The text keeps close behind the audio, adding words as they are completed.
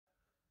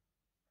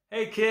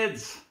Hey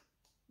kids,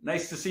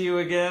 nice to see you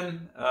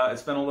again.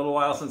 It's been a little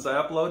while since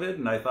I uploaded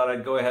and I thought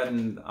I'd go ahead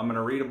and I'm going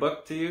to read a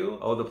book to you,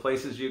 Oh, the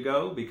Places You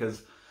Go,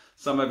 because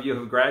some of you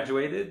have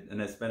graduated and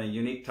it's been a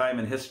unique time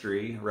in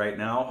history right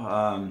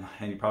now,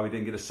 and you probably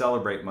didn't get to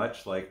celebrate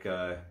much like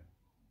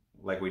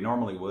we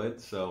normally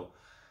would. So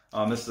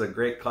this is a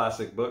great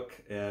classic book,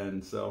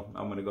 and so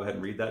I'm going to go ahead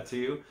and read that to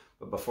you.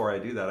 But before I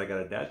do that, I got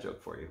a dad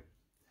joke for you.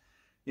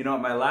 You know,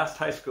 at my last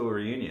high school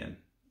reunion,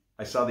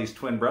 I saw these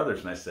twin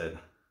brothers and I said,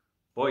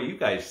 "Boy, you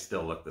guys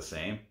still look the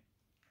same."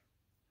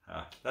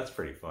 That's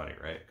pretty funny,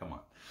 right? Come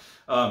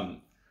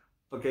on.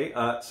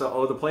 So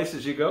Oh, the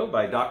Places You Go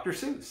by Dr.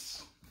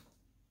 Seuss.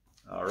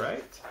 All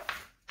right.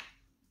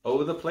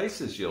 Oh, the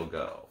places you'll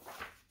go.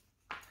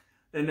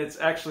 And it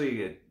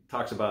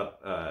talks about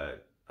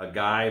a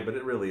guy, but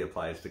it really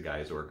applies to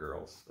guys or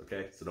girls,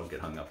 okay? So don't get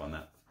hung up on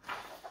that.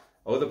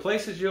 Oh, the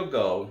Places You'll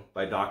Go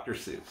by Dr.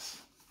 Seuss.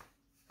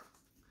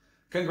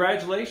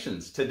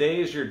 Congratulations,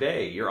 today is your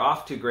day. You're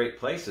off to great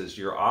places.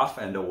 You're off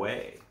and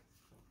away.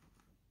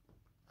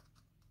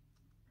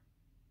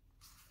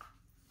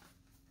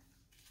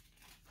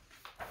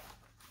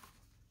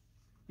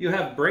 You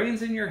have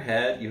brains in your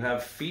head, you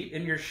have feet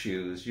in your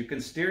shoes. You can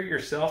steer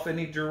yourself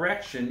any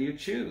direction you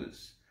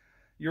choose.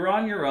 You're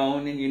on your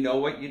own and you know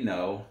what you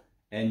know,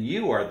 and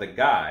you are the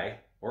guy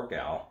or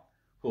gal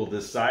who'll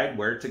decide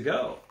where to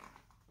go.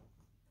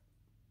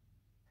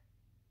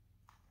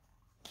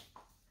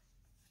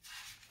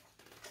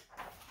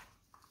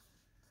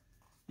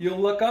 You'll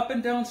look up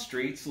and down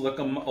streets, look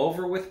 'em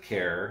over with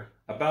care.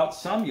 About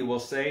some you will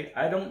say,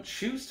 I don't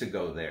choose to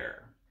go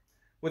there.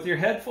 With your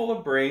head full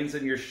of brains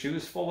and your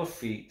shoes full of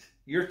feet,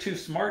 you're too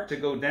smart to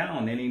go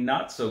down any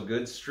not so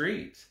good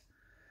street.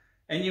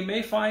 And you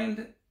may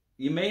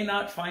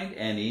not find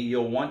any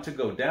you'll want to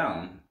go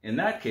down. In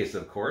that case,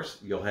 of course,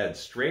 you'll head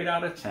straight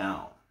out of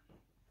town.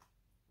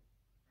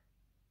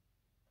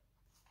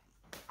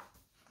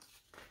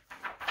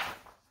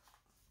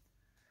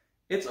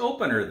 It's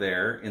opener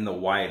there in the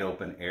wide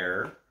open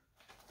air.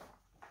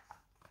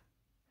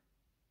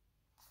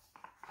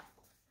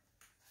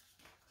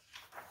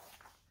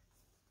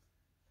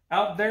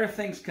 Out there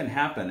things can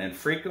happen and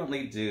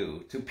frequently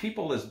do to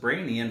people as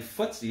brainy and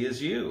footsy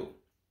as you.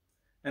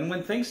 And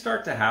when things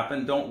start to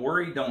happen, don't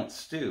worry, don't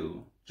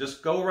stew.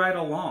 Just go right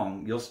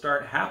along, you'll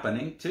start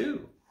happening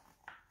too.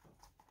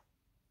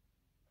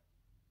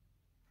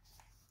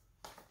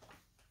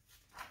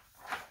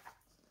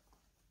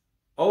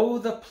 Oh,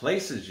 the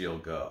places you'll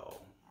go.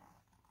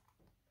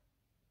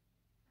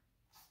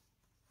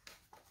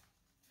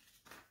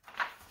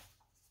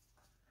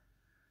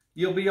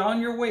 You'll be on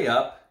your way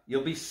up.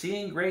 You'll be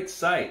seeing great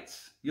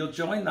sights. You'll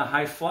join the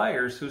high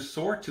flyers who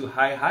soar to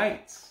high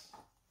heights.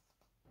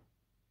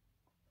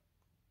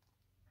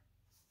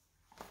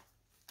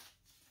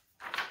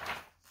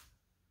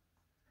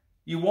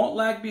 You won't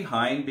lag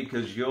behind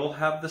because you'll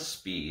have the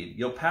speed.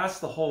 You'll pass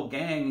the whole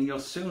gang and you'll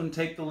soon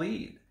take the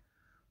lead.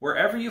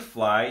 Wherever you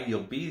fly,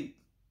 you'll be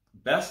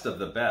best of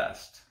the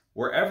best.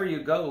 Wherever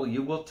you go,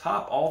 you will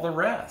top all the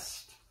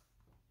rest.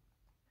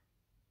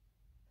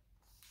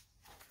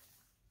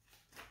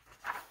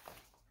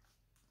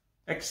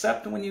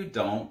 Except when you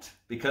don't,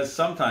 because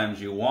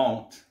sometimes you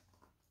won't.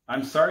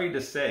 I'm sorry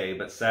to say,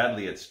 but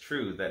sadly it's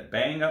true, that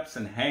bang-ups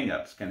and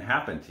hang-ups can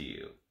happen to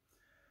you.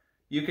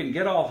 You can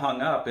get all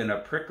hung up in a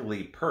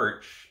prickly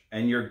perch,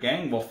 and your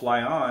gang will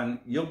fly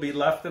on, you'll be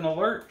left in a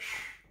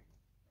lurch.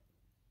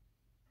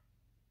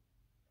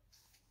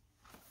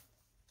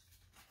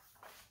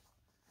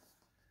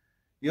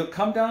 You'll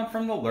come down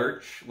from the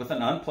lurch with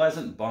an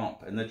unpleasant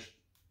bump, and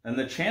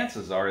the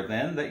chances are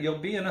then that you'll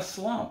be in a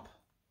slump.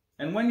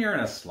 And when you're in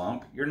a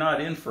slump, you're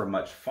not in for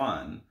much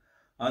fun.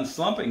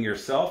 Unslumping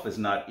yourself is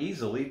not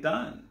easily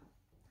done.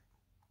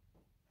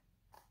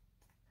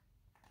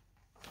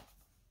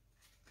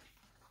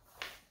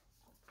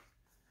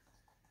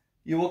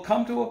 You will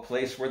come to a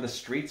place where the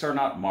streets are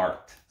not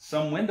marked.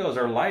 Some windows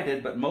are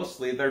lighted, but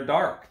mostly they're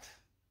darked.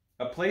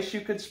 A place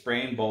you could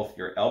sprain both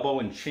your elbow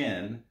and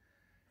chin.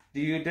 Do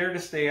you dare to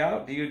stay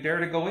out? Do you dare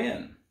to go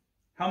in?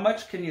 How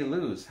much can you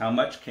lose? How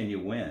much can you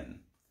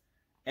win?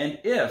 And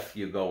if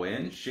you go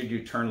in, should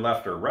you turn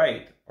left or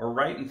right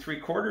and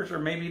 3/4, or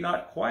maybe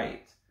not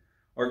quite?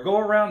 Or go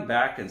around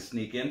back and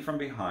sneak in from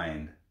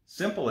behind?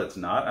 Simple it's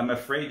not, I'm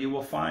afraid you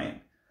will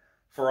find,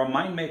 for a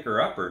mind maker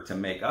upper to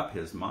make up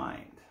his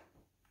mind.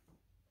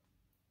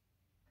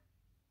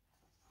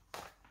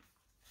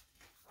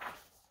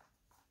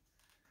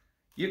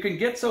 You can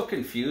get so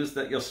confused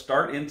that you'll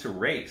start in to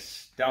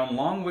race down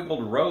long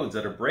wiggled roads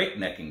at a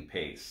breaknecking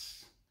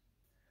pace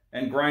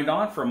and grind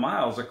on for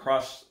miles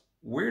across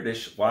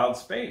weirdish wild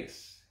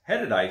space,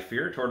 headed, I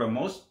fear, toward a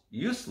most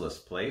useless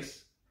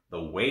place, the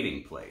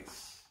waiting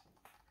place.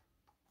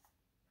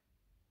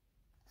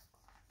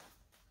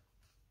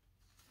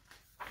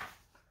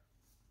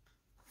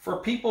 For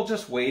people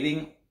just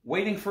waiting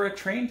for a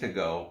train to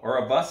go, or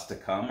a bus to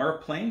come, or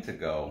a plane to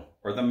go,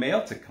 or the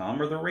mail to come,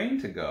 or the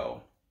rain to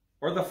go,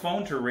 or the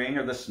phone to ring,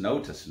 or the snow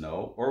to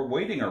snow, or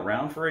waiting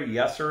around for a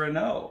yes or a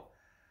no,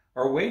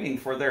 or waiting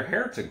for their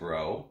hair to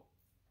grow,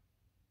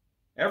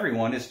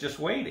 Everyone is just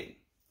waiting.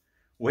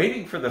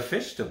 Waiting for the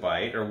fish to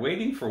bite, or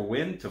waiting for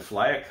wind to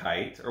fly a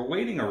kite, or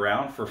waiting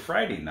around for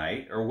Friday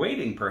night, or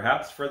waiting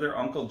perhaps for their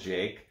Uncle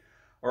Jake,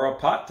 or a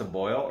pot to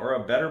boil, or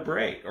a better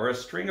break, or a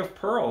string of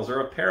pearls, or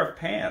a pair of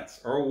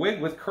pants, or a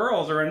wig with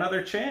curls, or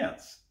another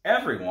chance.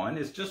 Everyone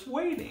is just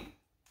waiting.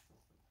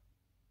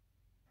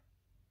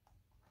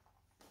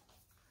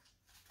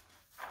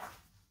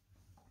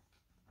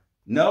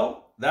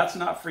 No, that's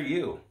not for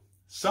you.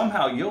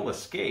 Somehow you'll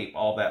escape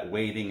all that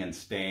waiting and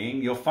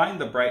staying. You'll find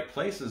the bright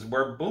places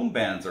where boom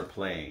bands are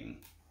playing.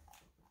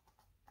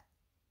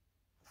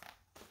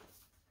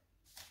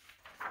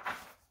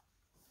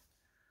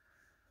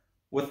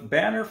 With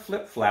banner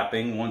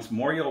flip-flapping, once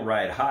more you'll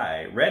ride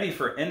high, ready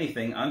for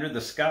anything under the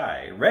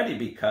sky. Ready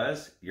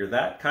because you're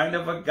that kind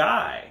of a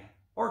guy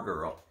or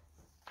girl.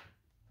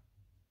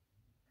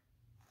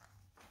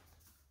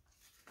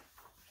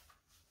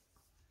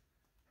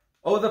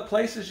 Oh, the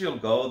places you'll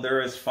go,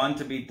 there is fun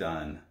to be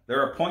done.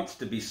 There are points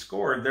to be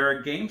scored, there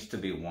are games to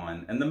be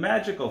won. And the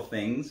magical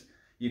things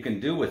you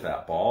can do with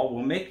that ball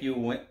will make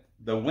you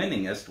the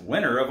winningest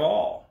winner of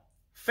all.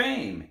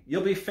 Fame,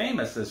 you'll be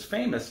famous as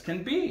famous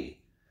can be,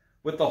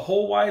 with the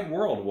whole wide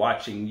world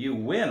watching you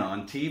win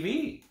on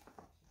TV.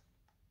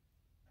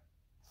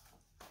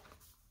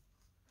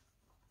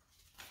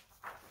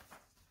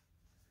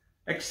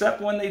 Except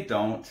when they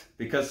don't,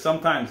 because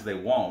sometimes they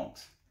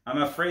won't.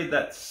 I'm afraid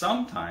that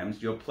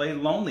sometimes you'll play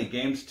lonely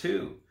games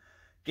too.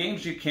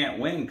 Games you can't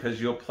win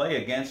because you'll play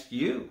against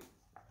you.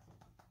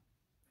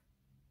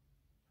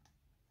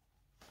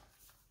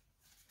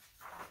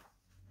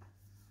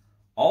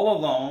 All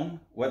alone,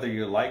 whether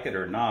you like it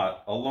or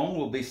not, alone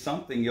will be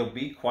something you'll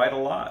be quite a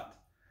lot.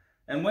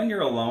 And when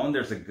you're alone,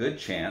 there's a good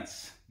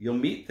chance you'll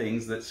meet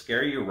things that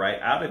scare you right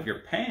out of your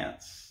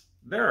pants.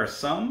 There are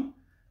some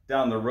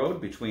down the road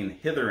between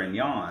hither and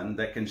yon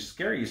that can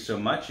scare you so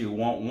much you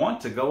won't want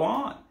to go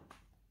on.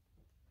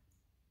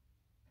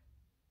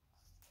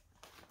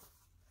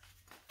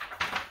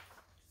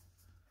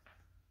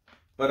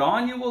 But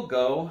on you will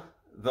go,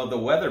 though the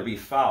weather be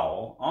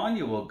foul. On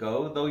you will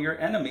go, though your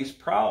enemies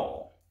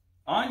prowl.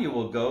 On you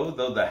will go,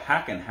 though the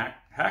hack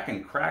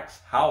and cracks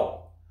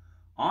howl.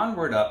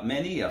 Onward up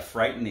many a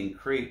frightening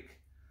creek,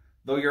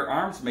 though your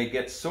arms may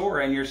get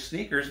sore and your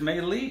sneakers may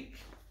leak.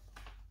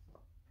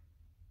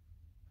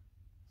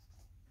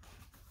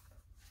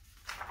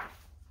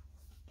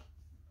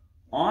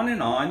 On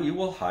and on you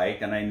will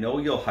hike, and I know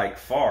you'll hike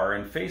far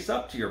and face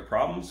up to your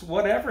problems,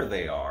 whatever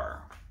they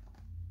are.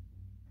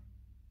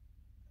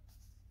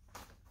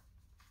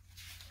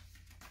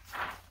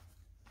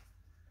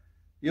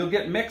 You'll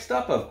get mixed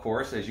up, of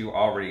course, as you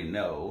already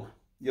know.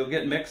 You'll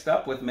get mixed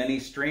up with many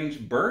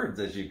strange birds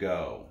as you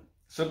go.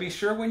 So be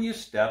sure when you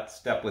step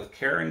with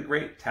care and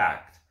great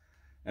tact.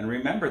 And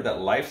remember that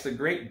life's a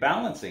great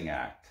balancing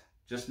act.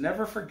 Just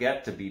never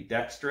forget to be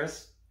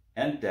dexterous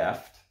and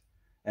deft,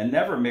 and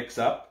never mix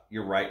up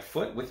your right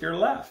foot with your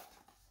left.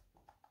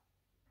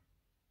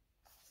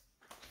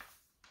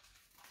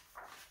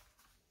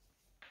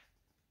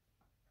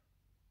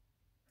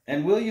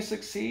 And will you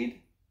succeed?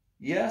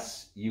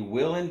 Yes, you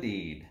will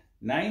indeed.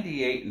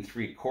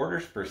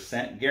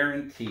 98.75%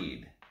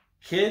 guaranteed.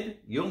 Kid,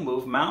 you'll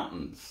move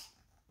mountains.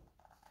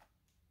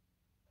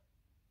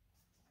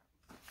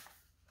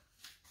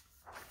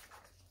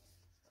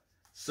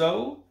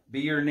 So, be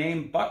your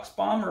name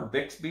Buxbaum or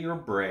Bixby or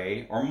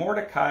Bray or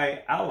Mordecai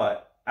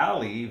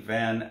Ali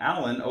Van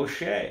Allen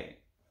O'Shea.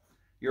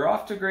 You're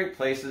off to great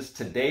places.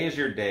 Today is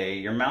your day.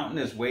 Your mountain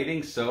is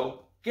waiting,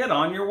 so get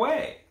on your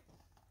way.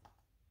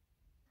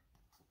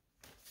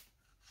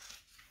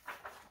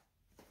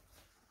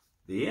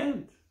 The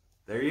end.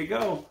 There you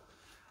go.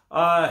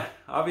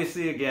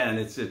 Obviously, again,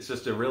 it's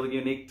just a really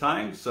unique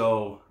time,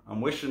 so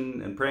I'm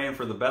wishing and praying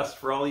for the best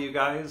for all you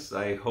guys.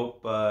 I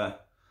hope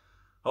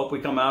we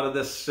come out of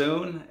this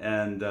soon,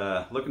 and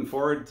looking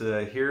forward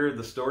to hear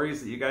the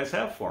stories that you guys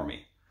have for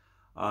me.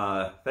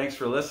 Thanks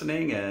for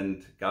listening,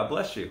 and God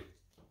bless you.